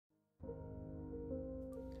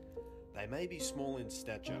They may be small in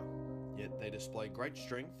stature, yet they display great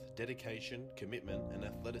strength, dedication, commitment and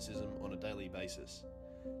athleticism on a daily basis.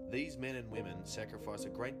 These men and women sacrifice a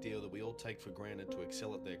great deal that we all take for granted to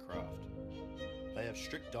excel at their craft. They have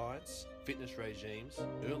strict diets, fitness regimes,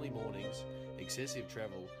 early mornings, excessive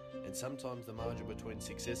travel, and sometimes the margin between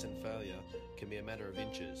success and failure can be a matter of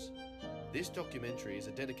inches. This documentary is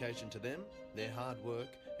a dedication to them, their hard work,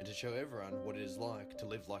 and to show everyone what it is like to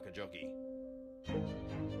live like a jockey.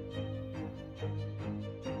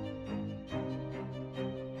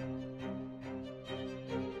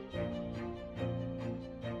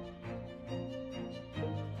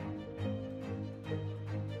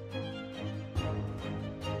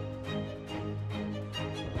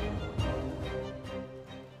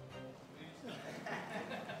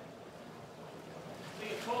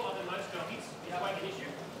 Taller than most jockeys. Is weight an issue?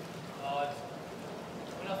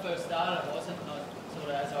 When I first started, it wasn't.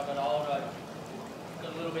 As I got older, I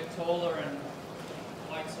got a little bit taller, and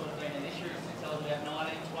weight's sort of been an issue since I was about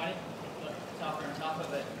 19, 20. Got tougher and tougher,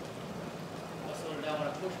 but I sort of don't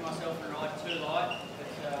want to push myself and ride too light. But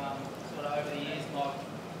sort of over the years, I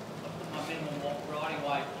put my minimum riding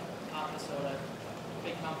weight up to sort of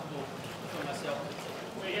be comfortable for myself.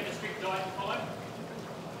 Well, you have a strict diet to follow?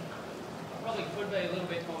 Probably could be a little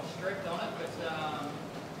bit more strict on it, but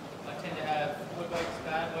I tend to have good weeks,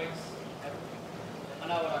 bad weeks. I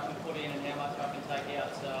know what I can put in and how much I can take out,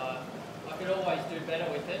 so I could always do better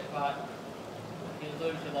with it, but you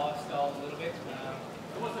lose your lifestyle a little bit.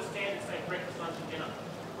 What's the standard, say, breakfast, lunch and dinner?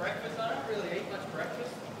 Breakfast, I don't really eat much breakfast.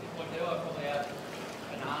 If I do, I'll probably have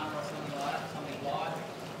a banana or something like that, something light.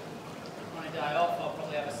 On a day off, I'll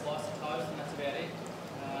probably have a slice of toast and that's about it.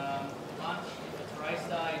 Lunch, if it's race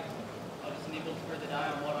day, I'll just nibble through the day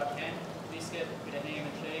on what I can. Biscuit, a bit of ham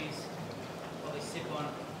and cheese, probably sip on.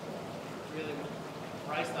 Really,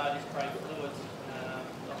 race day I just crave fluids,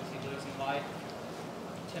 obviously losing weight.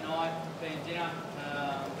 Tonight, being dinner,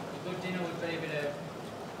 a good dinner would be a bit of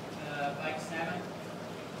baked salmon,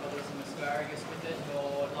 probably some asparagus with it,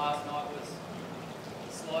 or last night was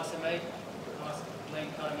a slice of meat, nice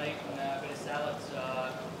lean cut of meat and a bit of salad. So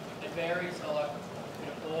it varies. I like a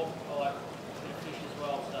bit of pork, I like a bit of fish as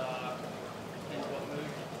well, so depends what mood.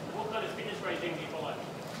 What kind of fitness regime do you follow?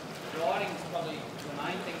 Riding is probably the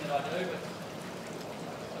main thing that I do, but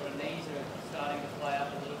sort of knees are starting to play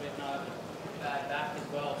up a little bit and I have a bad back as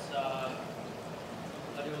well, so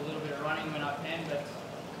I do a little bit of running when I can, but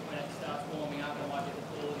when it starts warming up I might get the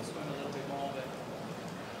pool and swim a little bit more, but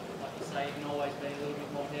like you say, you can always be a little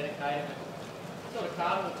bit more dedicated. But sort of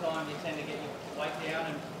carnival time you tend to get your weight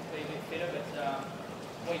down and be a bit fitter, but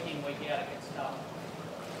week in, week out it gets tough.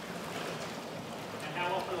 And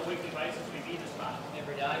how often on a weekly basis do you do this part?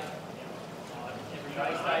 Every day. Every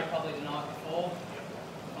race day, probably the night before.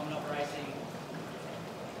 If I'm not racing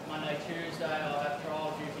Monday, Tuesday, I'll have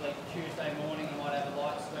trials usually Tuesday morning. I might have a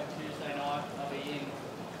light sweat Tuesday night. I'll be in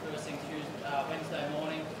first thing Wednesday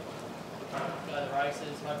morning. Go to the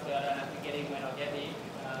races. Hopefully I don't have to get in when I get here.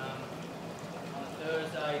 On a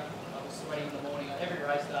Thursday, I'll be sweating in the morning. Every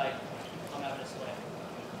race day, I'm having a sweat.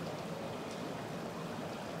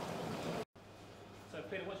 So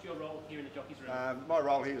Peter, what's your role here in the jockeys room? My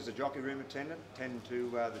role here is a jockey room attendant, tend to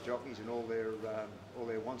the jockeys and all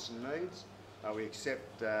their wants and needs. We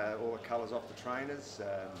accept all the colours off the trainers,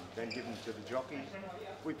 then give them to the jockeys.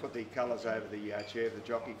 We put the colours over the chair of the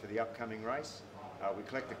jockey for the upcoming race. We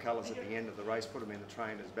collect the colours at the end of the race, put them in the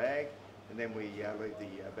trainer's bag, and then we leave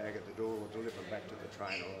the bag at the door or deliver them back to the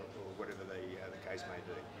trainer or whatever the case may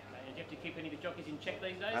be. And do you have to keep any of the jockeys in check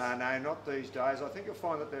these days? No, not these days. I think you'll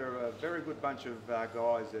find that they're a very good bunch of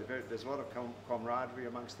guys. There's a lot of camaraderie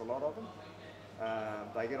amongst a lot of them.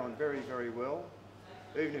 They get on very, very well.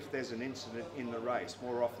 Even if there's an incident in the race,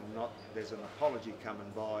 more often than not, there's an apology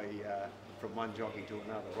coming by from one jockey to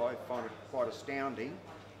another. I find it quite astounding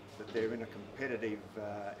that they're in a competitive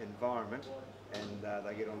environment and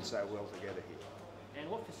they get on so well together here. And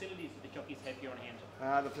what facilities do the jockeys have here on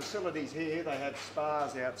hand? The facilities here, they have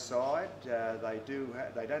spas outside.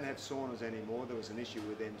 They don't have saunas anymore. There was an issue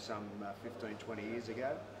with them some 15, 20 years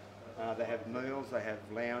ago. They have meals, they have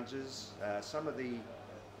lounges. Some of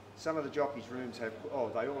the jockeys' rooms have,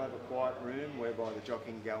 they all have a quiet room whereby the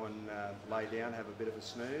jockey can go and lay down, have a bit of a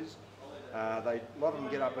snooze. A lot of them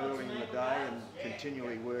get up early in the day and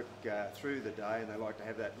continually work through the day, and they like to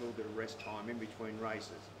have that little bit of rest time in between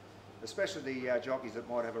races. Especially the jockeys that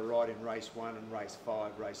might have a ride in race 1 and race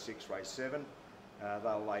 5, race 6, race 7.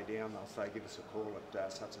 They'll lay down, they'll say give us a call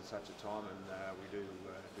at such and such a time, and we do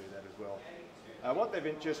that as well. What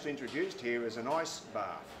they've just introduced here is an ice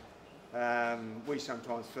bath. We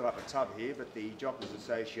sometimes fill up a tub here, but the Jockeys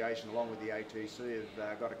Association, along with the ATC,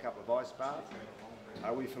 have got a couple of ice baths.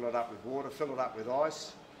 We fill it up with water, fill it up with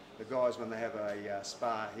ice. The guys, when they have a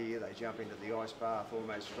spa here, they jump into the ice bath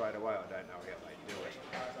almost straight away. I don't know how they do it,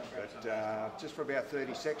 but just for about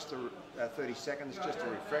 30 seconds, just to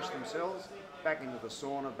refresh themselves, back into the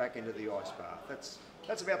sauna, back into the ice bath.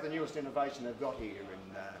 That's about the newest innovation they've got here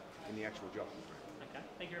in the actual jockey room. Okay,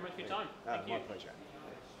 thank you very much for your time. Thank My you. pleasure.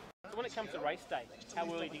 So when it comes to race day, how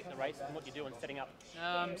early do you get the race and what you do in setting up?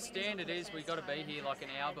 Standard is we've got to be here like an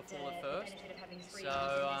hour before the first. So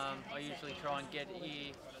I usually try and get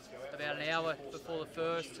here about an hour before the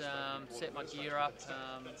first, set my gear up.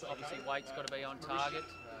 Obviously weight's got to be on target,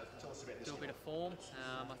 do a bit of form.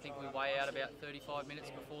 I think we weigh out about 35 minutes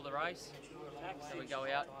before the race. So we go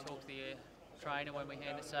out and talk to the trainer when we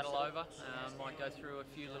hand the saddle over. Might go through a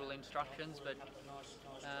few little instructions, but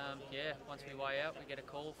yeah, once we weigh out, we get a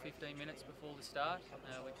call 15 minutes before the start.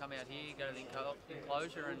 We come out here, go to the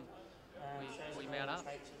enclosure, and we mount up.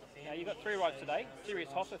 Now you've got 3 rides today: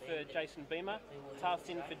 Serious Hoffer for Jason Beamer,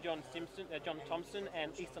 Tarsin for John Thompson,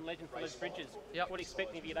 and Eastern Legend for Les Bridges. Yep. What are you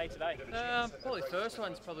expecting of your day today? Probably the first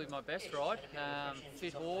one's probably my best ride.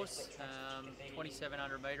 Fit horse,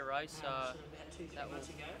 2700 metre race, so that will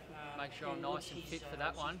make sure I'm nice and fit for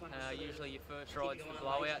that one. Usually your first ride's the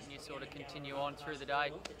blowout and you sort of continue on through the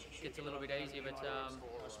day. Gets a little bit easier, but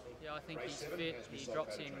yeah, I think he's fit. He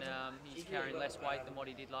drops in, he's carrying less weight than what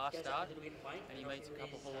he did last start, and he meets a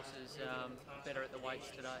couple of horses better at the weights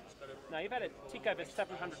today. Now you've had a tick over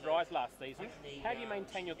 700 rides last season. How do you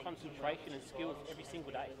maintain your concentration and skills every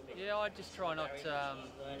single day? Yeah, I just try not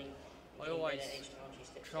I always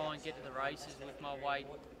try and get to the races with my weight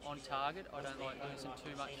on target. I don't like losing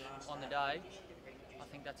too much on the day. I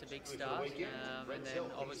think that's a big start, and then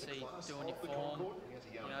obviously doing your form.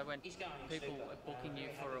 You know, when people are booking you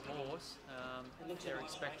for a horse, they're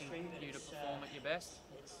expecting you to perform at your best,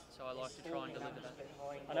 so I like to try and deliver that.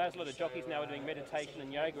 I know there's a lot of jockeys now are doing meditation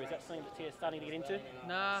and yoga. Is that something that you're starting to get into?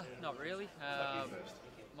 Nah, not really.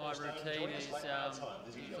 My routine is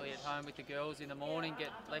usually at home with the girls in the morning, get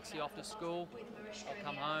Lexi off to school. I'll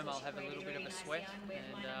come home, I'll have a little bit of a sweat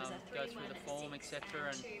and go through the form, etc.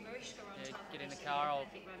 And get in the car. I'll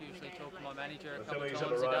usually talk to my manager a couple of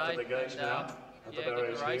times a day and get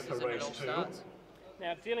the races and it all starts.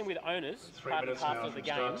 Now, dealing with owners, part and parcel of the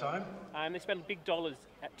game, they spend big dollars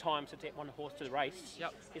at times to take one horse to the race.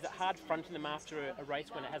 Yep. Is it hard fronting them after a race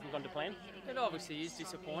when it hasn't gone to plan? It obviously is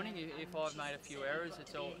disappointing. If I've made a few errors,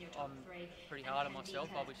 I'm pretty hard on myself.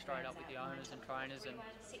 I'll be straight up with the owners and trainers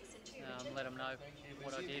and let them know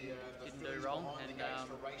what I did and didn't do wrong.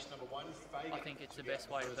 And I think it's the best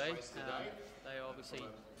way to be. They obviously,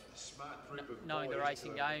 knowing the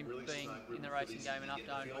racing game, being in the racing game enough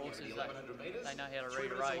to own horses, they know how to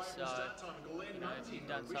read a race. So, you know, if you've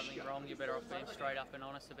done something wrong, you're better off being straight up and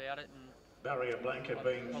honest about it. And barrier blanket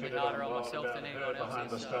being probably fitted harder on on myself than anyone behind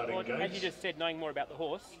the else is. starting Well, as you gate. just said, knowing more about the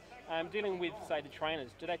horse, dealing with, say, the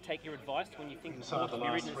trainers, do they take your advice when you think the Inside horse the will be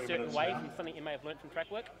last ridden a 3 certain minutes way now. from something you may have learnt from track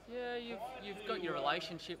work? Yeah, you've got your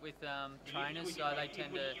relationship with trainers, so they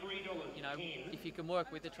tend to, you know, if you can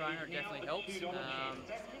work with the trainer, it definitely helps.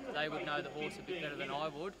 They would know the horse a bit better than I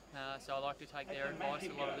would, so I like to take their advice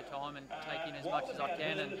a lot of the time and take in as much as I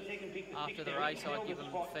can. And after the race, I give them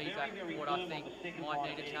feedback what I think might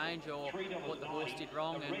need a change or what the horse did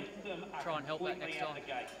wrong, and try and help that next time.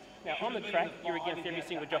 Now, on the track, you're against every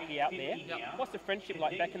single jockey out there. Yep. What's the friendship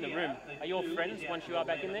like back in the room? Are you all friends once you are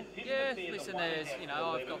back in there? Yeah, listen, you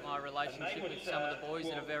know, I've got my relationship with some of the boys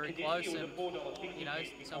that are very close, and, you know,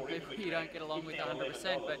 some people you don't get along with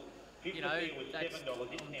 100%, but, you know, that's,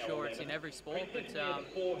 I'm sure it's in every sport, but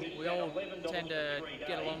we all tend to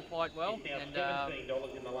get along quite well, and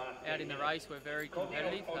out in the race we're very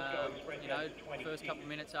competitive. You know, first couple of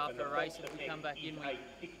minutes after a race, if we come back in,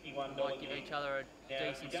 we might give each other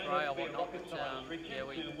a decent spray or whatnot, but yeah,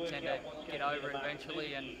 we tend to get over it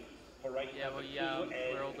eventually, and yeah,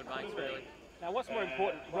 we're all good mates really. Now, what's more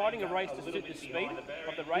important, riding a race to suit the speed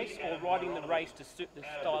of the race or riding the race to suit the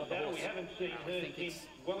style of the horse? I think it's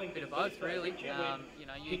a bit of both, really. You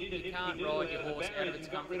know, you can't ride your horse out of its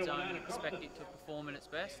comfort zone and expect it to perform at its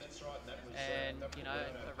best. And, you know,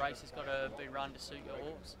 a race has got to be run to suit your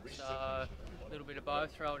horse. So, a little bit of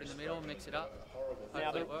both, throw it in the middle, mix it up. Now,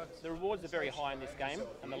 Hopefully it works. the rewards are very high in this game,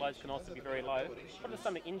 and the lows can also be very low. What are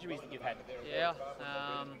some of the injuries that you've had? Yeah,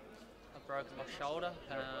 I've broken my shoulder,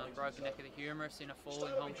 broken neck of the humerus in a fall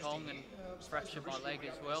in Hong Kong, and fractured my leg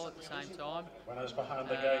as well at the same time. Runners behind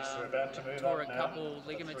the gates are about to move Tore up a now. couple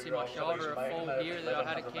ligaments in my shoulder, a fall here that I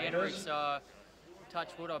had at Canterbury, so touch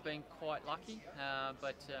wood, I've been quite lucky.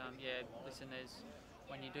 But yeah, listen, there's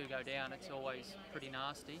when you do go down, it's always pretty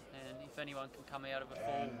nasty, and if anyone can come out of a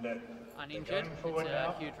fall uninjured, it's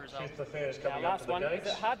a huge result. Last one, is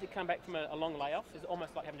it hard to come back from a long layoff? Is it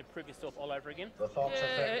almost like having to prove yourself all over again?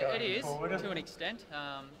 Yeah, it is, to an extent.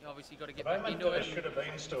 You obviously got to get back into it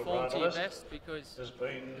and perform to your best, because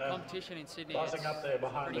the competition in Sydney is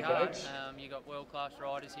pretty hard. You got world-class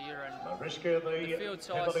riders here, and the field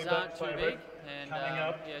sizes aren't too big, and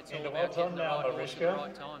it's all about getting the right horse at the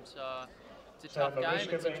right time. So it's a tough game,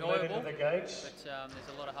 it's enjoyable, but there's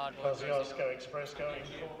a lot of hard work. Express going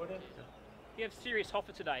forward. You have Sirius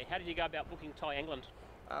Hoffer today. How did you go about booking Ty England?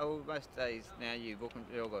 Well, most days now you book them,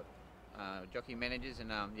 you all got jockey managers,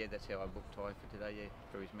 and that's how I booked Ty for today,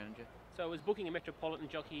 through his manager. So was booking a metropolitan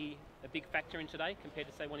jockey a big factor in today compared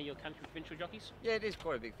to, say, one of your country provincial jockeys? Yeah, it is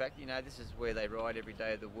quite a big factor. You know, this is where they ride every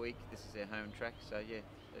day of the week. This is their home track, so yeah,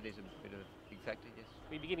 it is a bit of a big factor, yes.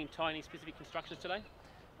 Will you be giving Ty any specific instructions today?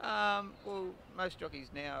 Well, most jockeys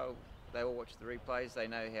now, they all watch the replays. They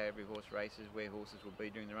know how every horse races, where horses will be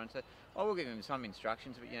during the run. So I will give them some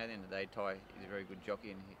instructions, but at the end of the day, Ty is a very good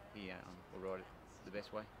jockey, and he will ride it the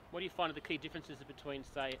best way. What do you find are the key differences between,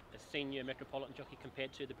 say, a senior metropolitan jockey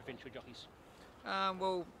compared to the provincial jockeys?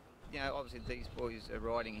 Well, obviously these boys are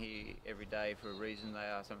riding here every day for a reason. They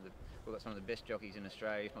are we've got some of the best jockeys in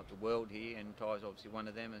Australia, if not the world, here, and Ty's obviously one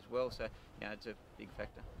of them as well. So it's a big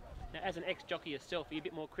factor. Now, as an ex-jockey yourself, are you a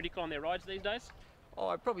bit more critical on their rides these days? Oh,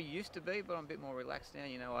 I probably used to be, but I'm a bit more relaxed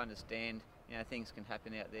now. I understand. Things can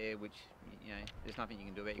happen out there, which there's nothing you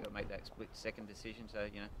can do about it. You've got to make that split-second decision. So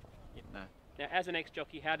no. Now, as an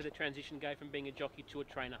ex-jockey, how did the transition go from being a jockey to a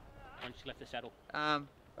trainer once you left the saddle?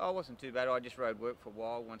 I wasn't too bad. I just rode work for a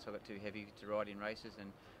while once I got too heavy to ride in races,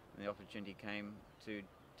 and the opportunity came to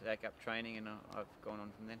take up training, and I've gone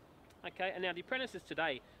on from then. Okay, and now the apprentices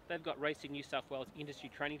today, they've got Racing New South Wales Industry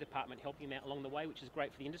Training Department helping them out along the way, which is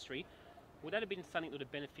great for the industry. Would that have been something that would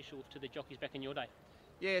have been beneficial to the jockeys back in your day?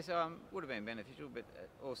 Yes, would have been beneficial, but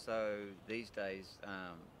also these days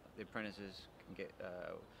the apprentices can get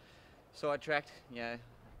sidetracked. I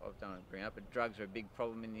don't want to bring it up, but drugs are a big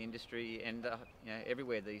problem in the industry and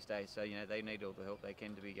everywhere these days. So they need all the help they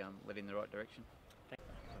can to be led in the right direction.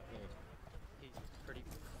 He's pretty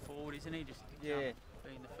forward, isn't he? Just be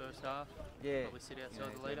in the first half. Yeah. Probably sit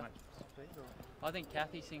outside the leader. I think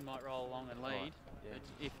Kathy Singh might roll along and lead. Yeah. But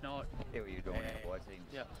if not, what you're doing otherwise, take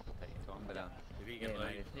your time. But if he can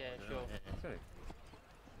lead, sure. Sort of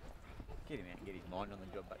get him out and get his mind on the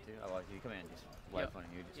job back too. Otherwise, if you come out and just wait for him,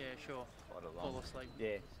 you just sure. Fight along. Fall asleep.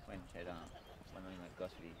 Yeah, when we went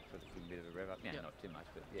Gosford, he sort of took a bit of a rev up. Not too much,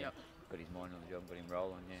 but got his mind on the job, got him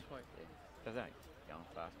rolling. Yeah. Sweet. Yeah. So I think going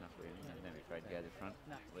fast enough really. Don't be afraid to go to the front.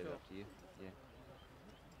 No, leave sure. it up to you. Yeah.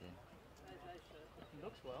 He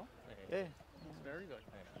looks well. Yeah. It's very good.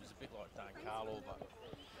 he's a bit like Dan Carlo, but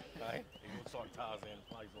he looks like Tarzan,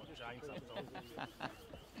 plays like Shane sometimes.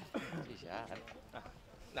 He's hard.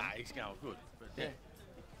 Nah, he's going good. But if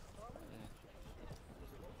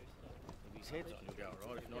his head's on, he'll go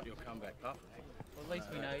right. If not, he'll come back puffing. Well, at least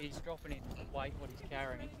we know he's dropping in weight, what he's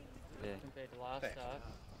carrying, compared to last start.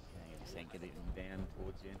 You just think get it down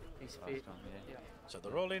towards the end. He's last fit. time, So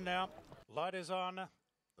they're all in now. Light is on.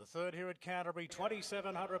 The third here at Canterbury,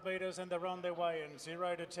 2,700 metres, and they're on their way in.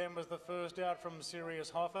 0 to 10 was the first out from Sirius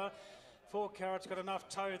Hoffer. 4 Carats got enough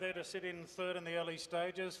toe there to sit in third in the early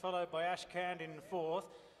stages, followed by Ashcand in fourth.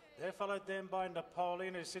 They're followed then by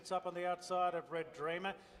Napoleon, who sits up on the outside of Red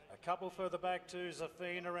Dreamer. A couple further back to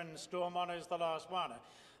Zafina, and Storm On is the last one.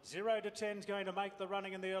 0 to 10 is going to make the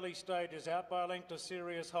running in the early stages, out by a length to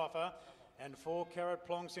Sirius Hoffer. And 4 Carat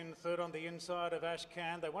Plonks in third on the inside of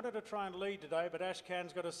Ashcan. They wanted to try and lead today, but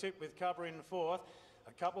Ashcan's got to sit with cover in fourth.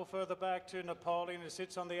 A couple further back to Napoleon, who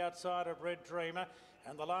sits on the outside of Red Dreamer.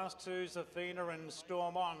 And the last two, Zafina and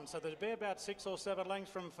Storm On. So there'll be about 6 or 7 lengths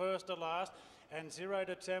from first to last. And 0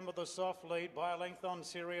 to 10 with a soft lead by a length on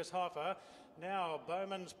Sirius Hoffer. Now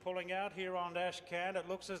Bowman's pulling out here on Ashcan. It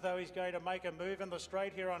looks as though he's going to make a move in the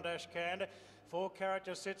straight here on Ashcan. 4 Carat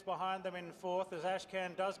just sits behind them in fourth as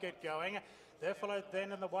Ashcan does get going. They're followed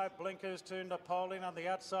then in the white blinkers to Napoleon on the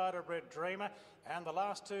outside of Red Dreamer. And the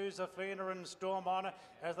last two, Zafina and Storm On,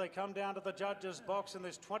 as they come down to the judges' box in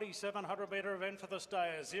this 2,700 metre event for the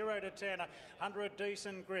stayers. 0 to 10, under a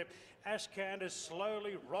decent grip. Ashcan is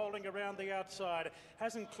slowly rolling around the outside.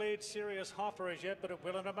 Hasn't cleared Sirius Hoffer as yet, but it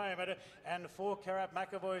will in a moment. And 4 Carat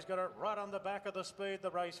McAvoy's got it right on the back of the speed, the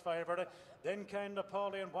race favourite. Then came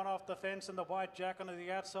Napoleon, one off the fence, and the white jack on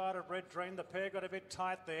the outside of Red Dream. The pair got a bit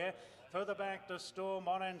tight there. Further back to Storm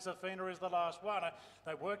On, and Zafina is the last one.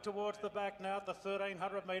 They work towards the back now at the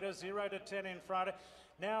 1,300 metres, 0 to 10 in front.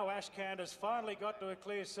 Now Ashcan has finally got to a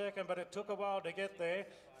clear second, but it took a while to get there.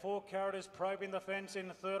 4 Carat is probing the fence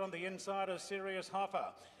in third. On the inside is Serious Hoffer.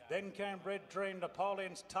 Then came Red Dream.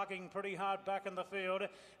 Napoleon's tugging pretty hard back in the field.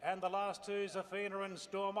 And the last two, Zafina and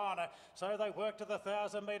Storm On. So they work to the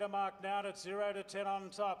 1,000-metre mark now, and it's 0 to 10 on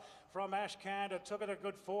top. From Ashcan, it took it a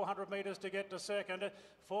good 400 metres to get to second.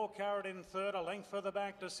 4 Carat in third, a length further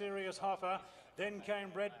back to Serious Hoffer. Then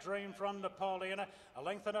came Red Dream from Napoleon, a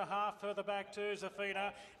length and a half further back to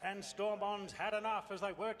Zafina, and Storm On's had enough as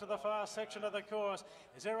they work to the far section of the course.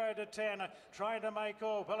 0 to 10, trying to make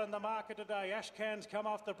all. Well in the market today, Ashcan's come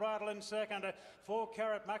off the bridle in second. 4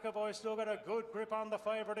 Carat, McAvoy still got a good grip on the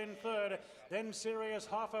favourite in third. Then Serious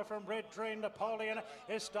Hoffer from Red Dream. Napoleon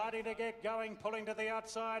is starting to get going, pulling to the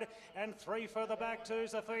outside, and 3 further back to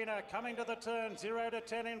Zafina, coming to the turn. 0 to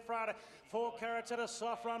 10 in front. 4 Carat's at a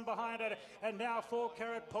soft run behind it, and now 4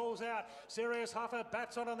 Carat pulls out. Serious Hoffer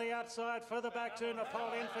bats on the outside, further back to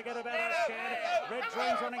Napoleon. Forget about Ashcan. Red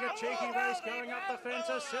Dream's running a cheeky race, going up the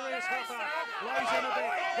fences. Serious Hoffer lays in a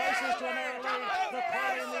bit, races to a narrow lead.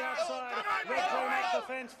 Napoleon the outside. Red Dream up the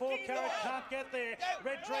fence. 4 Carat can't get there.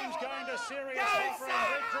 Red Dream's going to Serious Hoffer, and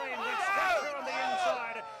Red Dream gets stuck through on the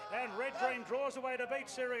inside, and Red Dream draws away to beat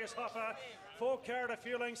Serious Hoffer. 4 Carat a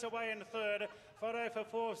few lengths away in third. Photo for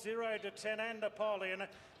 4, 0 to 10, and Napoleon.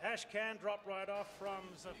 Ashcan dropped right off from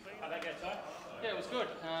Zafina. Yeah, it was good.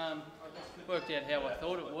 Worked out how I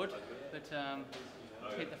thought it would,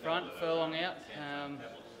 but hit the front, furlong out.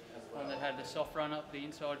 One that had the soft run up the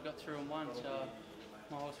inside, got through and won, so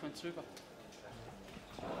my horse went super.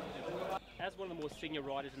 As one of the more senior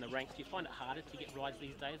riders in the ranks, do you find it harder to get rides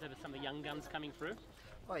these days over some of the young guns coming through?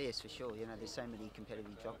 Oh yes, for sure. You know, there's so many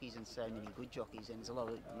competitive jockeys and so many good jockeys, and there's a lot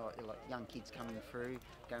of young kids coming through,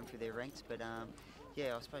 going through their ranks. But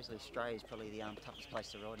yeah, I suppose Australia is probably the toughest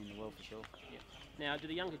place to ride in the world for sure. Yeah. Now, do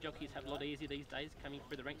the younger jockeys have a lot easier these days coming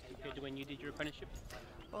through the ranks compared to when you did your apprenticeship?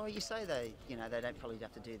 Oh, you say they don't probably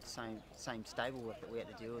have to do the same stable work that we had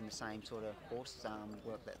to do and the same sort of horse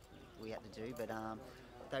work that we had to do, but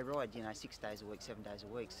they ride 6 days a week, 7 days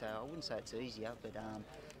a week. So I wouldn't say it's easier, but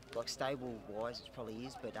like stable wise it probably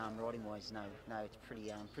is, but riding wise no, it's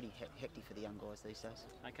pretty hectic for the young guys these days.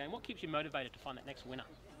 Okay, and what keeps you motivated to find that next winner?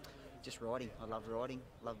 Just riding. I love riding,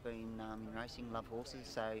 love being in racing, love horses,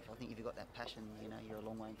 so I think if you've got that passion, you're a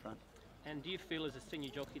long way in front. And do you feel as a senior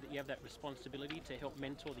jockey that you have that responsibility to help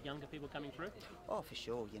mentor the younger people coming through? Oh, for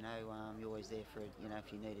sure. You're always there for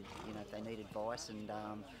if you needed, if they need advice and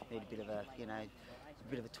need a bit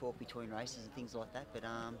of a talk between races and things like that. But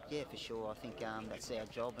yeah, for sure. I think that's our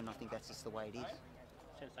job, and I think that's just the way it is.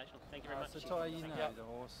 Sensational. Thank you very much. So Ty, the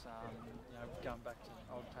horse, going back to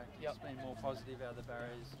old tactics, been more positive out of the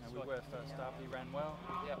barriers. We were first up, he ran well.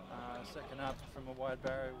 Second up from a wide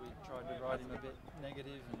barrier, we tried to ride him a bit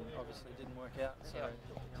negative and obviously didn't work out. So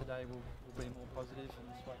today we'll be more positive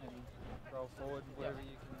and roll forward. Where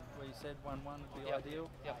you said 1-1 would be ideal.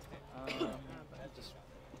 Just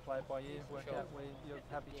play it by ear, work out where you're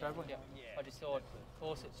happy travelling. I just thought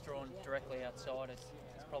horse that's drawn directly outside is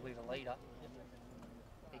probably the leader.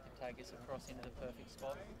 He could take us across into the perfect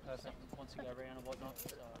spot. Something wants to go around and whatnot.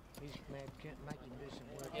 So. He's mad, can't make him do some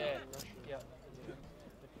work.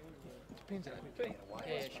 Depends on who's being away.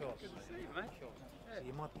 Yeah, sure. Sure. So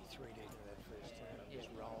you might be 3 deep in that first turn. Just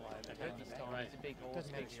roll over. This time it's a big horse.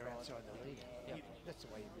 Doesn't matter if you're outside the lead. That's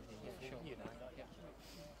the way everything is. Sure.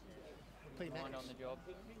 Pete Mind on the job.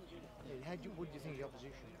 What do you think of the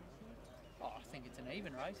opposition? Oh, I think it's an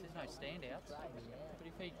even race. There's no standouts. But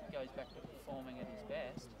if he goes back to performing at his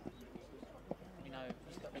best,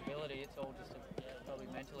 he's got the ability. It's all just probably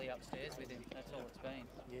mentally upstairs with him. That's all it's been.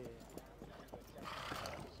 Yeah.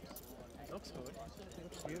 Looks good.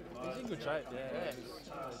 He's in good shape, It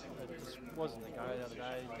just wasn't the go the other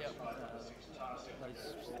day. They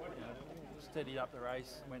steadied up the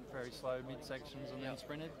race, went very slow mid-sections and then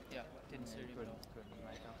sprinted. Didn't suit him. Couldn't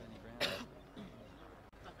make up any ground.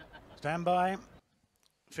 Stand by.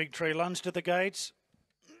 Fig Tree Lunch to the gates.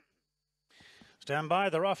 Stand by,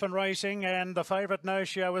 they're off and racing, and the favourite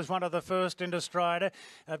No-Show is one of the first into stride.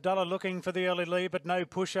 Abdullah looking for the early lead, but no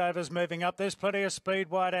pushovers moving up. There's plenty of speed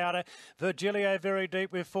wide out. Virgilio very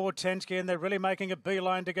deep with Fortensky, and they're really making a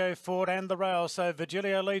beeline to go forward and the rail. So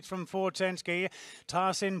Virgilio leads from Fortensky.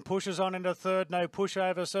 Tarsin pushes on into third, no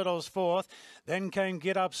pushover, settles fourth. Then came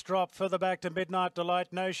Get Up Strop further back to Midnight Delight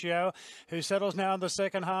No-Show, who settles now in the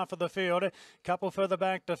second half of the field. Couple further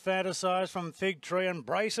back to Fantasize from Fig Tree, and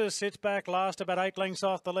Braces sits back last about 8 lengths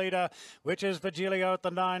off the leader, which is Virgilio at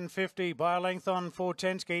the 9.50 by a length on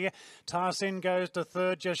Fortensky. Tarsin goes to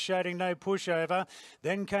third, just shading No Pushover.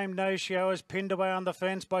 Then came No Show, is pinned away on the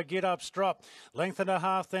fence by Get Up Strop. Length and a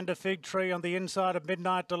half then to Fig Tree on the inside of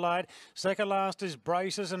Midnight Delight. Second last is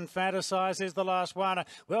Braces, and Fantasize is the last one.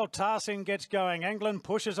 Well, Tarsin gets going. England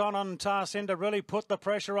pushes on Tarsin to really put the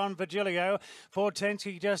pressure on Virgilio.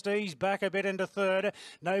 Fortensky just eased back a bit into third.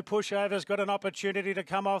 No Pushover's got an opportunity to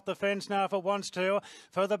come off the fence now if it wants to.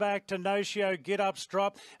 Further back to No Show, Get Up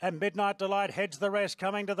Strop, and Midnight Delight heads the rest.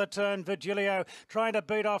 Coming to the turn, Virgilio trying to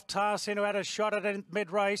beat off Tarsin, who had a shot at it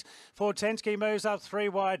mid-race. Fortensky moves up 3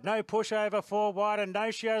 wide. No Pushover 4 wide, and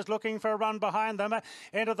No Show's looking for a run behind them.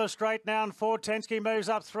 Into the straight now, and Fortensky moves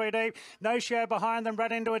up 3 deep. No Show behind them,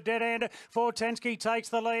 ran into a dead end. Fortensky takes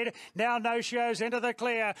the lead. Now No Show's into the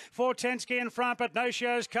clear. Fortensky in front, but No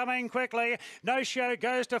Show's coming quickly. No Show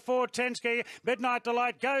goes to Fortensky. Midnight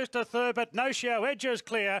Delight goes to third, but No Show edges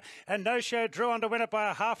clear, and No Show drew on to win it by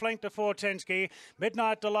a half length to Fortensky.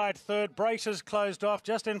 Midnight Delight third. Braces closed off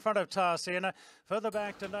just in front of Tarsin. Further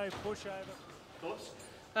back to No Pushover. Thoughts?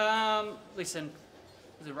 Listen,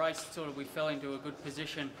 it was a race sort of we fell into a good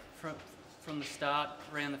position from the start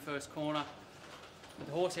around the first corner. But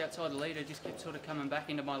the horse outside the leader just kept sort of coming back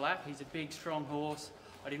into my lap. He's a big, strong horse.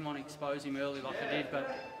 I didn't want to expose him early like I did,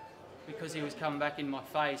 but because he was coming back in my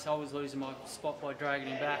face, I was losing my spot by dragging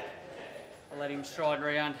him back. I let him stride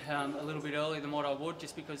around a little bit earlier than what I would,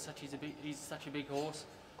 just because he's such a big horse.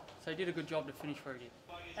 So he did a good job to finish where he did.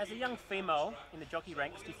 As a young female in the jockey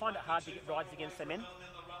ranks, do you find it hard to get rides against the men?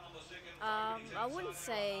 I wouldn't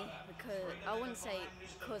say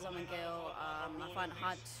because I'm a girl, I find it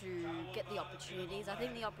hard to get the opportunities. I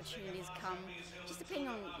think the opportunities come just depending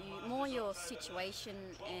on more your situation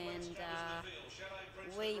and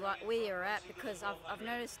where you're at. Because I've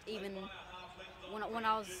noticed even when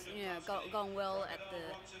I was going well at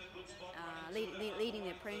the leading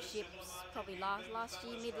the apprenticeships, probably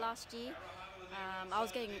mid last year. I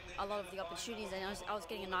was getting a lot of the opportunities, and I was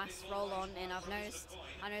getting a nice roll on, and I noticed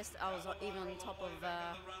I was even on top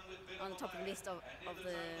of the list of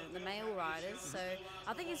the male riders. So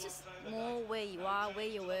I think it's just more where you are, where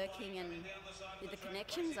you're working, and the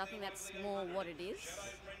connections. I think that's more what it is.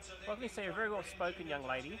 Well, I can say you're a very well spoken young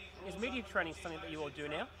lady. Is media training something that you all do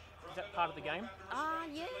now? Is that part of the game?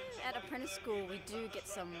 Yeah, at apprentice school we do get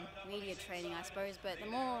some media training, I suppose, but the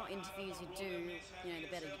more interviews you do, the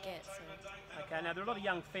better you get. So. Okay, now there are a lot of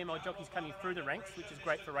young female jockeys coming through the ranks, which is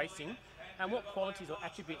great for racing. And what qualities or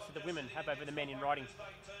attributes do the women have over the men in riding?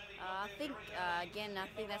 I think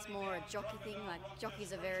that's more a jockey thing. Like,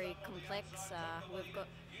 jockeys are very complex.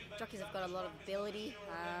 Jockeys have got a lot of ability.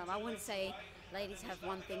 I wouldn't say ladies have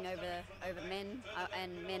one thing over men,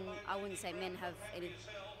 and men. I wouldn't say men have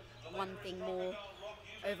one thing more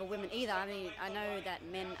over women either. I mean, I know that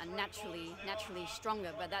men are naturally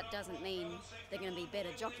stronger, but that doesn't mean they're going to be better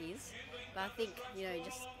jockeys. But I think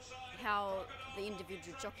just how the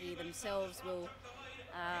individual jockey themselves will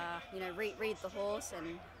read the horse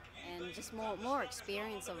and just more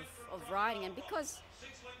experience of riding. And because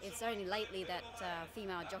it's only lately that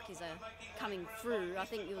female jockeys are coming through, I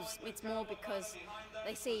think it's more because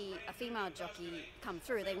they see a female jockey come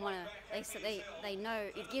through. They know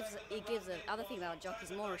it gives the other female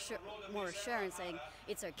jockeys more assurance, saying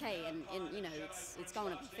it's okay, and it's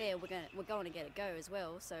going to be fair. We're going to get a go as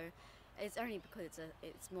well. So it's only because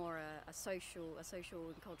it's more a social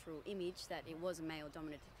and cultural image that it was a male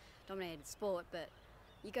dominated sport. But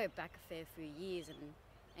you go back a fair few years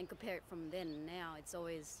and compare it from then and now, it's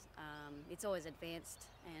always advanced,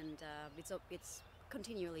 and it's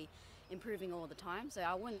continually improving all the time. So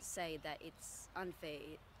I wouldn't say that it's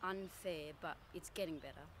unfair, but it's getting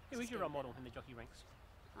better. Who is your role model in the jockey ranks?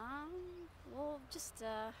 Well, just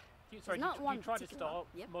Do you try to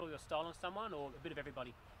model your style on someone, or a bit of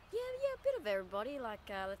everybody? Yeah, a bit of everybody. Like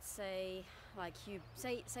let's say, like Hugh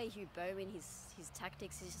Bowen. His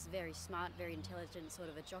tactics. He's just very smart, very intelligent sort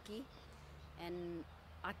of a jockey, and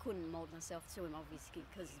I couldn't mould myself to him, obviously,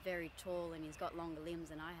 because he's very tall and he's got longer limbs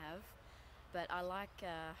than I have. But I like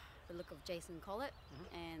the look of Jason Collett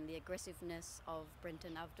and the aggressiveness of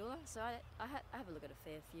Brenton Avdullah. So I have a look at a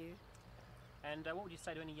fair few. And what would you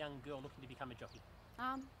say to any young girl looking to become a jockey?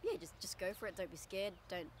 Yeah, just go for it. Don't be scared.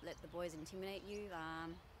 Don't let the boys intimidate you.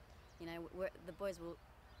 The boys will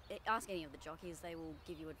ask any of the jockeys. They will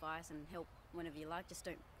give you advice and help whenever you like. Just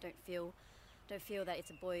don't feel that it's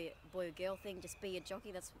a boy or girl thing. Just be a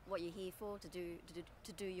jockey. That's what you're here for, to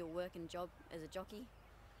do your work and job as a jockey,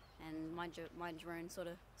 and mind your own sort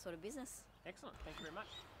of business. Excellent. Thank you very much.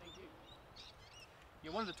 Thank you.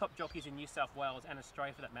 You're one of the top jockeys in New South Wales and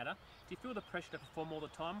Australia for that matter. Do you feel the pressure to perform all the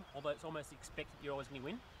time, although it's almost expected you're always going to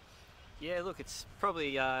win? Yeah, look, it's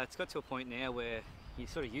probably, it's got to a point now where you're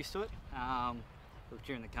sort of used to it. Look,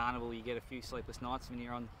 during the carnival you get a few sleepless nights when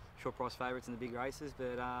you're on short price favourites in the big races,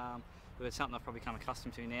 but it's something I've probably become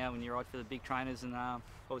accustomed to now when you ride for the big trainers and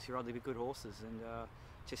obviously ride the good horses, and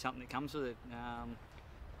it's just something that comes with it.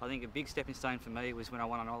 I think a big stepping stone for me was when I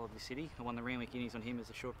won on Oliver City. I won the Randwick Guineas on him as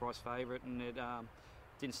a short price favourite, and it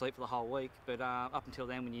didn't sleep for the whole week. But up until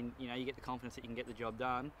then, when you get the confidence that you can get the job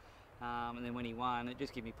done, and then when he won, it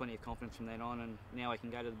just gave me plenty of confidence from then on. And now I can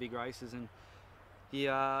go to the big races, and you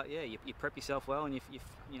prep yourself well, and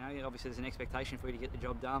obviously there's an expectation for you to get the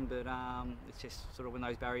job done. But it's just sort of when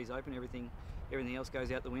those barriers open, everything else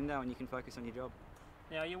goes out the window, and you can focus on your job.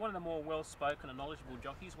 Now, you're one of the more well-spoken and knowledgeable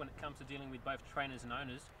jockeys when it comes to dealing with both trainers and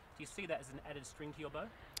owners. Do you see that as an added string to your bow?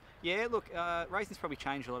 Yeah, look, racing's probably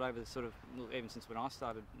changed a lot over the even since when I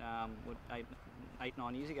started,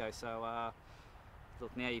 8-9 years ago. So,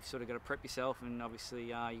 look, now you've sort of got to prep yourself, and obviously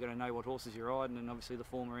you've got to know what horses you're riding, and obviously the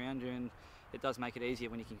form around you, and it does make it easier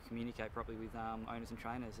when you can communicate properly with owners and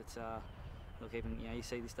trainers. It's look, even you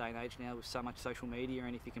see this day and age now with so much social media,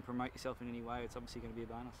 and if you can promote yourself in any way, it's obviously going to be a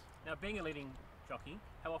bonus. Now, being a leading jockey,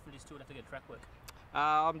 how often do you still have to get track work?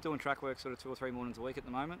 I'm doing track work sort of 2 or 3 mornings a week at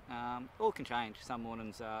the moment. All can change. Some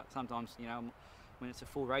mornings, sometimes, when it's a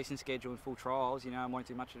full racing schedule and full trials, I won't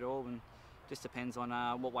do much at all, and just depends on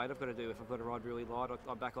what weight I've got to do. If I've got to ride really light,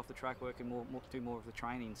 I back off the track work and do more of the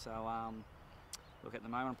training. So, look, at the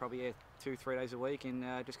moment, I'm probably 2-3 days a week, and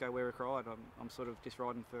just go where required. I'm sort of just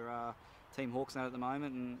riding for Team Hawksnut at the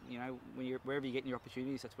moment, and wherever you're getting your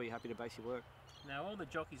opportunities, that's where you're happy to base your work. Now, all the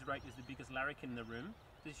jockeys rate is the biggest larrikin in the room.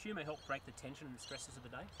 Does humour help break the tension and the stresses of the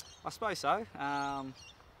day? I suppose so.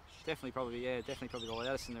 Definitely probably the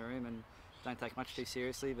loudest in the room, and don't take much too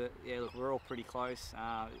seriously. But yeah, look, we're all pretty close.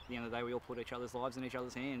 At the end of the day, we all put each other's lives in each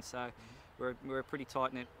other's hands. So we're a pretty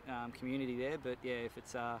tight-knit community there. But yeah, if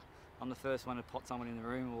it's I'm the first one to pot someone in the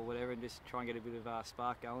room or whatever, and just try and get a bit of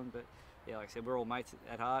spark going. But yeah, like I said, we're all mates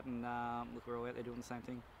at heart, and look, we're all out there doing the same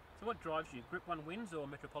thing. So what drives you? Group 1 wins or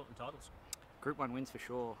Metropolitan titles? Group 1 wins for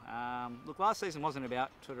sure. Look, last season wasn't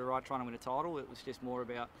about sort of trying to win a title. It was just more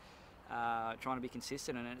about trying to be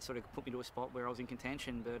consistent, and it sort of put me to a spot where I was in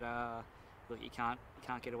contention. But look, you can't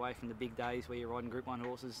get away from the big days where you're riding Group 1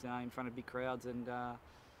 horses in front of big crowds. And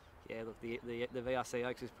yeah, look, the VRC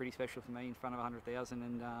Oaks is pretty special for me in front of 100,000,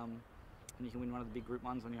 and you can win one of the big Group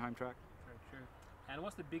 1s on your home track. Very true. And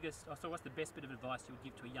what's the best bit of advice you would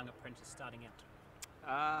give to a young apprentice starting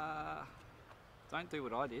out? Don't do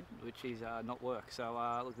what I did, which is not work. So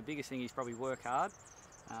look, the biggest thing is probably work hard.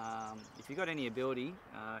 If you've got any ability,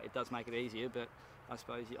 it does make it easier. But I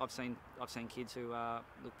suppose I've seen kids who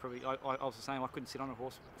look probably. I was the same. I couldn't sit on a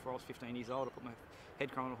horse before I was 15 years old. I put my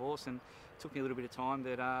head on a horse, and it took me a little bit of time.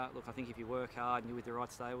 But look, I think if you work hard and you're with the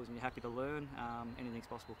right stables and you're happy to learn, anything's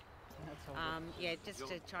possible. Yeah, just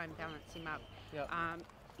to try and balance him up. Yep.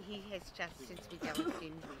 He has just, since we balanced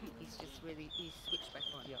him, he's switched back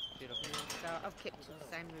on. Yeah, beautiful. So I've kept to the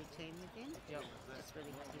same routine with him. Yeah. Just really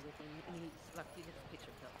happy with him, and he's lucky to the picture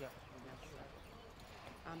of health. Yeah.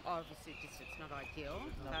 Obviously, it's not ideal,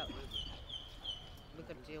 but we've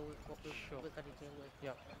got to deal with what we've got to deal with.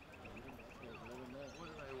 Yeah.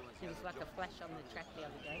 He was like a flash on the track the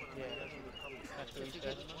other day. Yeah. That's really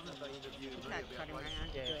good. You can't trot him around,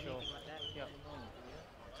 do anything like that. Yeah.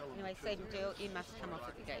 Anyway, Stephen Deal, you must come off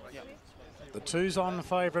at the gate. Yeah. The 2's on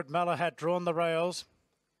favourite Malahat drawn the rails.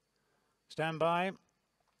 Stand by.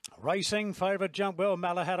 Racing, favourite jump well,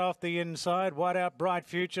 Malahat off the inside. Wide out Bright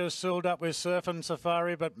Future, sealed up with Surf and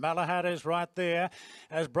Safari, but Malahat is right there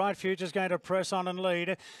as Bright Future's going to press on and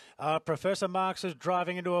lead. Professor Marks is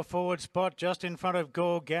driving into a forward spot just in front of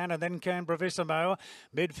Gorgan, and then came Bravissimo.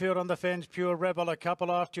 Midfield on the fence, Pure Rebel, a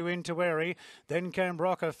couple off to Intueri. Then came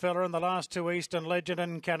Rockefeller, and the last two Eastern Legend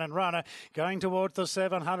and Cannon Runner. Going towards the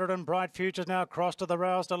 700, and Bright Future's now crossed to the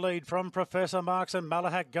rails to lead from Professor Marks, and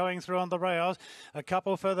Malahat going through on the rails. A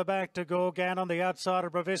couple further back to Gorgan on the outside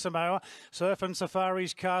of Bravissimo. Surf and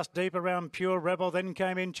Safari's cast deep around Pure Rebel, then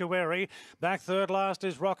came Intueri. Back third last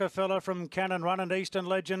is Rockefeller from Cannon Run, and Eastern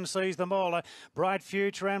Legend sees them all. Bright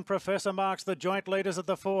Future and Professor Marks, the joint leaders at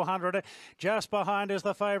the 400. Just behind is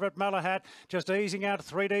the favourite Malahat, just easing out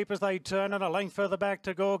three deep as they turn, and a length further back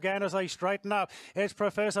to Gorgan as they straighten up. It's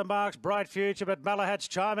Professor Marks, Bright Future, but Malahat's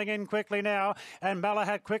chiming in quickly now, and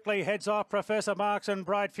Malahat quickly heads off Professor Marks and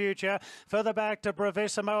Bright Future. Further back to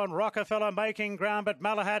Bravissimo. Bravissimo and Rockefeller making ground, but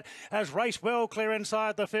Malahat has raced well clear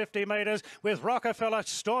inside the 50 metres, with Rockefeller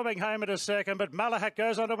storming home at a second, but Malahat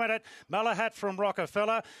goes on to win it. Malahat from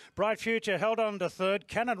Rockefeller. Bright Future held on to third.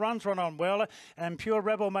 Cannon Runs run on well, and Pure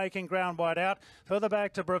Rebel making ground wide out. Further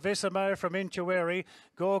back to Bravissimo from Intueri.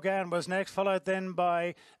 Gorgan was next, followed then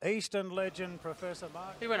by Eastern Legend Professor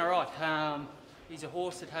Mark. He went all right. He's a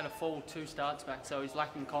horse that had a fall 2 starts back, so he's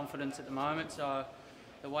lacking confidence at the moment. So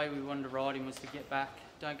the way we wanted to ride him was to get back,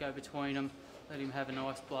 don't go between them, let him have a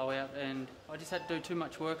nice blowout. And I just had to do too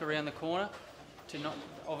much work around the corner to not.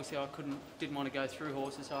 Obviously, I didn't want to go through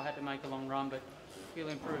horses, so I had to make a long run. But he'll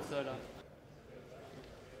improve third up.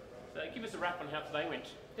 So give us a wrap on how today went.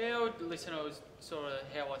 Yeah, listen, it was sort of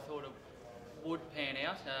how I thought it would pan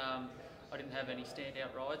out. I didn't have any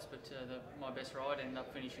standout rides, but my best ride ended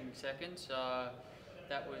up finishing second, so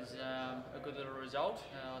that was a good little result.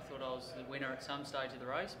 I thought I was the winner at some stage of the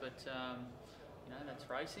race, but you know, that's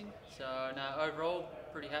racing. So no, overall,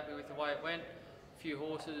 pretty happy with the way it went. A few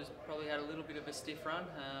horses probably had a little bit of a stiff run,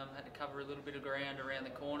 had to cover a little bit of ground around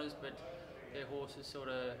the corners, but their horses sort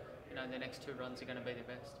of, you know, their next 2 runs are going to be their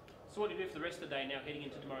best. So what do you do for the rest of the day now, heading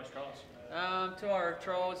into tomorrow's trials? Tomorrow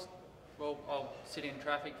trials, well, I'll sit in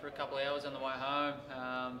traffic for a couple of hours on the way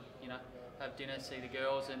home, you know, have dinner, see the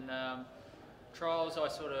girls, and trials I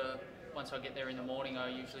sort of, once I get there in the morning, I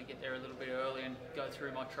usually get there a little bit early and go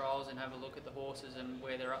through my trials and have a look at the horses and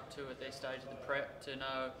where they're up to at their stage of the prep to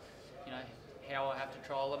know, you know, how I have to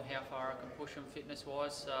trial them, how far I can push them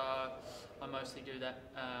fitness-wise. So I mostly do that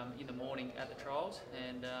in the morning at the trials,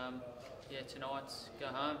 and yeah, tonight's go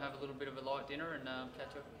home, have a little bit of a light dinner and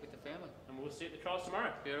catch up with the family. And we'll see you at the trials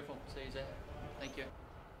tomorrow. Beautiful. See you there. Thank you.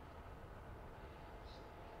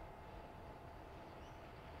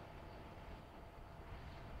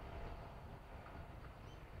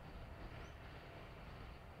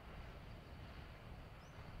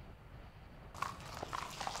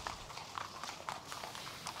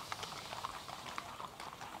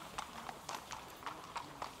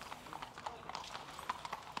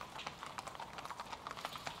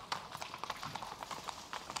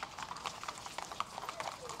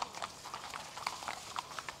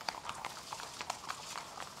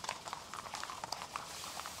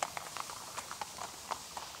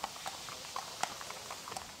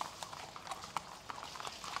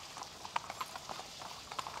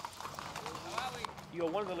 You're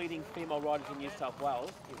one of the leading female riders in New South Wales.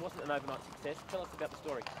 It wasn't an overnight success. Tell us about the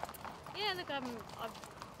story. Yeah, look, I've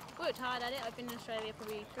worked hard at it. I've been in Australia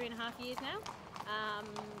probably 3.5 years now.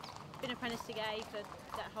 Been apprenticed to Gay for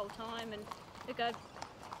that whole time, and look,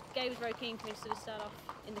 Gay was very keen for me to sort of start off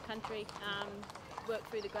in the country, work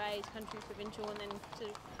through the grades, country, provincial, and then sort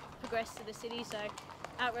of progress to the city. So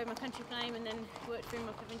outrode my country claim and then worked through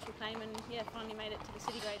my provincial claim, and yeah, finally made it to the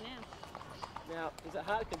city grade now. Now, is it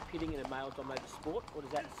hard competing in a male-dominated sport, or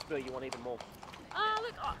does that spur you on even more?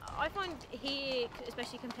 Look, I find here,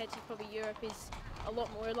 especially compared to probably Europe, is a lot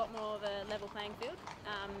more of a level playing field.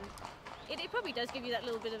 It probably does give you that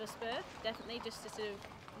little bit of a spur, definitely, just to sort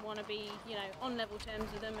of want to be, you know, on level terms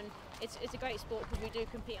with them. And it's a great sport because we do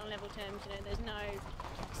compete on level terms. You know, there's no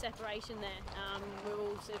separation there. We're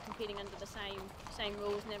all sort of competing under the same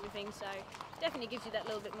rules and everything. So definitely gives you that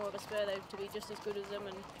little bit more of a spur though to be just as good as them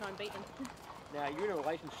and try and beat them. Now, you're in a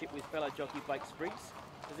relationship with fellow jockey Blake Spriggs.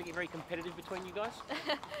 Does it get very competitive between you guys?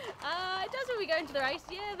 It does when we go into the race.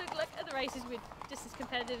 Yeah, look, at the races we're just as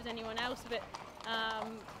competitive as anyone else, but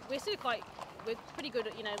we're pretty good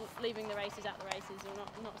at, you know, leaving the races at the races.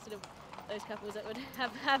 We're not sort of those couples that would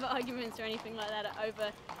have arguments or anything like that over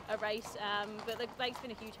a race. But look, Blake's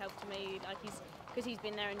been a huge help to me. Like because he's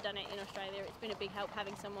been there and done it in Australia. It's been a big help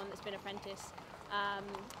having someone that's been apprentice.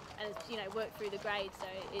 And it's, you know, worked through the grades, so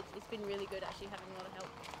it's been really good actually having a lot of help.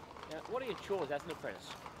 Now, what are your chores as an apprentice?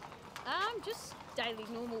 Just daily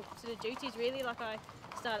normal sort of duties really. Like I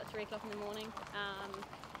start at 3 o'clock in the morning,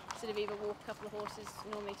 sort of either walk a couple of horses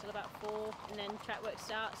normally till about 4, and then track work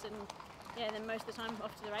starts, and yeah, then most of the time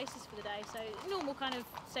off to the races for the day. So normal kind of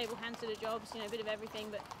stable hand sort of jobs, you know, a bit of everything,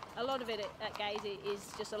 but a lot of it at Gaze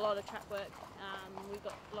is just a lot of track work. We've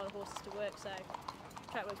got a lot of horses to work, so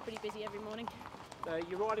track work's pretty busy every morning. So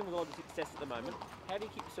you're riding with a lot of success at the moment. How do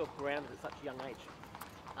you keep yourself grounded at such a young age?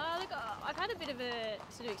 Look, I've had a bit of a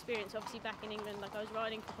sort of experience, obviously back in England. Like I was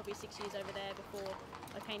riding for probably 6 years over there before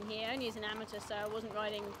I came here, only as an amateur, so I wasn't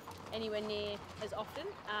riding anywhere near as often.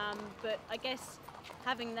 But I guess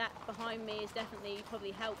having that behind me has definitely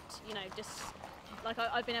probably helped. You know, just like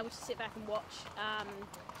I've been able to sit back and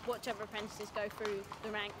watch other apprentices go through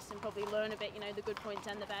the ranks and probably learn a bit, you know, the good points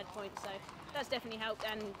and the bad points. So that's definitely helped.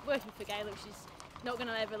 And working for Gaelic, she's not going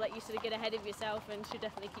to ever let you sort of get ahead of yourself and should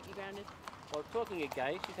definitely keep you grounded. Well, talking of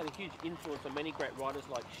Gay, she's had a huge influence on many great riders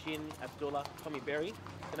like Shin, Abdullah, Tommy Berry,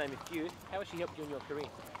 to name a few. How has she helped you in your career?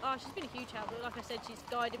 Oh, she's been a huge help. Like I said, she's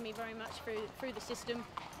guided me very much through the system.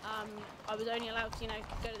 I was only allowed to,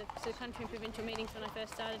 go to the country and provincial meetings when I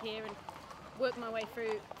first started here and work my way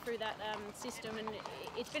through that system, and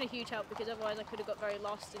it's been a huge help because otherwise I could have got very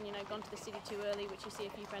lost and gone to the city too early, which you see a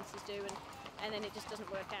few apprentices do, and then it just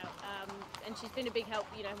doesn't work out. And she's been a big help,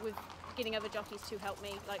 with getting other jockeys to help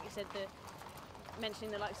me. Like you said,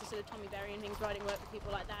 mentioning the likes of sort of Tommy Berry and things, riding work with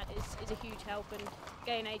people like that is a huge help, and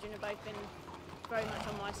Gay and Adrian have both been very much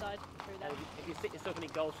on my side through that. Have you set yourself any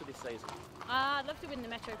goals for this season? I'd love to win the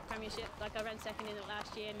Metro Premiership. Like, I ran second in it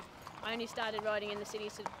last year, and I only started riding in the city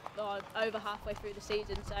over halfway through the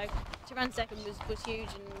season, so to run second was huge,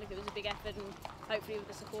 and it was a big effort, and hopefully with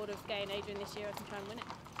the support of Gay and Adrian this year I can try and win it.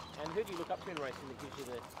 And who do you look up to in racing that gives you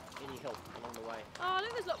any help along the way? Oh,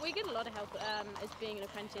 look, we get a lot of help as being an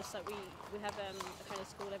apprentice. Like we have apprentice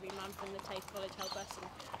school every month, and the TAFE College help us, and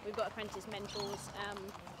we've got apprentice mentors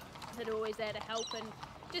that are always there to help, and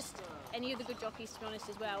just any of the good jockeys, to be honest,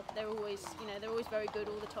 as well. They're always very good.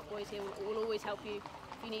 All the top boys here will always help you.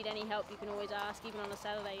 If you need any help, you can always ask. Even on a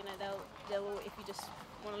Saturday, they'll if you just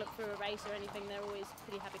want to look through a race or anything, they're always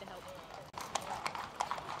pretty happy to help.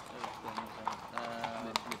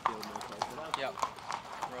 Yep.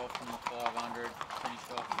 Roll from the 500, finish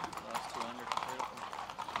off the last 200. Beautiful.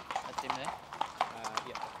 That's him there?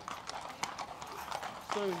 Yep.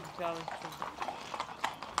 So, Charlie.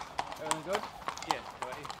 Everything good? Yeah,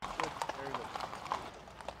 right. Good. Very good.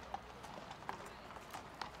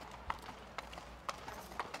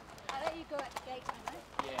 I'll let you go at the gate, mate.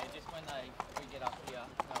 Yeah, just when we get up here,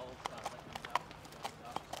 they'll all start letting us up.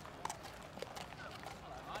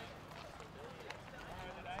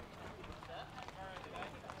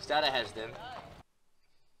 Starter has them.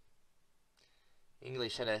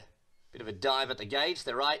 English had a bit of a dive at the gates.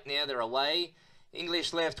 They're right now, they're away.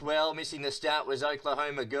 English left well. Missing the start was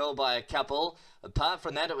Oklahoma Girl by a couple. Apart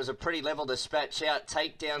from that, it was a pretty level dispatch out.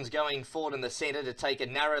 Takedowns going forward in the centre to take a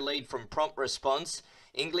narrow lead from Prompt Response.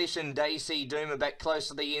 English and Daisy Doom are back close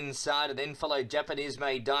to the inside, and then followed Japanese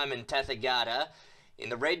Made Diamond Tathagata. In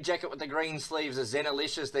the red jacket with the green sleeves is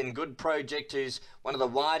Zenalicious, then Good Project, who's one of the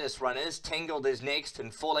widest runners. Tangled is next,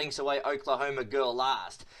 and 4 lengths away Oklahoma Girl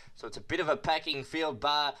last. So it's a bit of a packing field,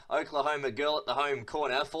 bar Oklahoma Girl at the home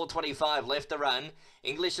corner. 4:25 left to run.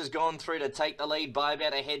 English has gone through to take the lead by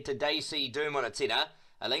about a head to Daisy Doom on its inner.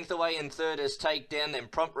 A length away in third is Takedown, then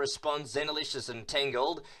Prompt Response, Zenalicious and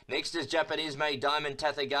Tangled. Next is Japanese Made Diamond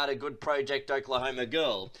Tathagata, Good Project, Oklahoma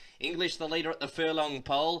Girl. English the leader at the furlong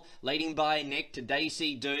pole, leading by a neck to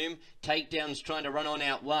Daisy Doom. Takedown's trying to run on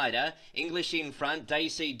out wider. English in front,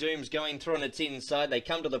 Daisy Doom's going through on its inside. They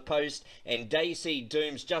come to the post, and Daisy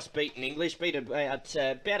Doom's just beaten English, beat about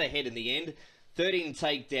a head in the end. Third in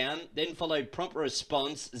Takedown, then followed Prompt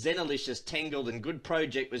Response, Zenalicious, Tangled, and Good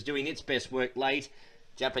Project was doing its best work late.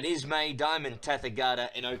 Japanese Made Diamond Tathagata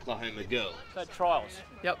and Oklahoma Girl. So trials.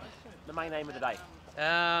 Yep. The main aim of the day.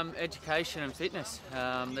 Education and fitness.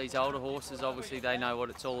 These older horses, obviously, they know what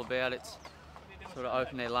it's all about. It's sort of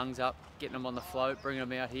open their lungs up, getting them on the float, bringing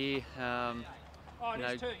them out here.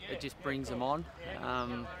 It just brings them on.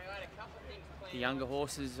 The younger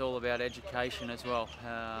horses, all about education as well.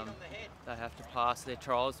 They have to pass their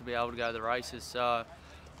trials to be able to go to the races. So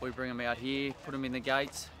we bring them out here, put them in the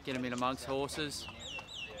gates, get them in amongst horses,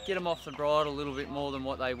 get them off the bridle a little bit more than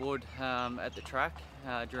what they would at the track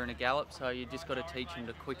during a gallop. So you just got to teach them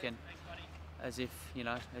to quicken, as if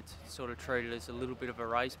it's sort of treated as a little bit of a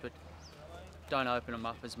race, but don't open them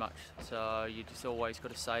up as much. So you just always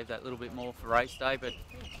got to save that little bit more for race day. But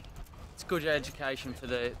it's good education for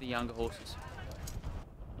the younger horses.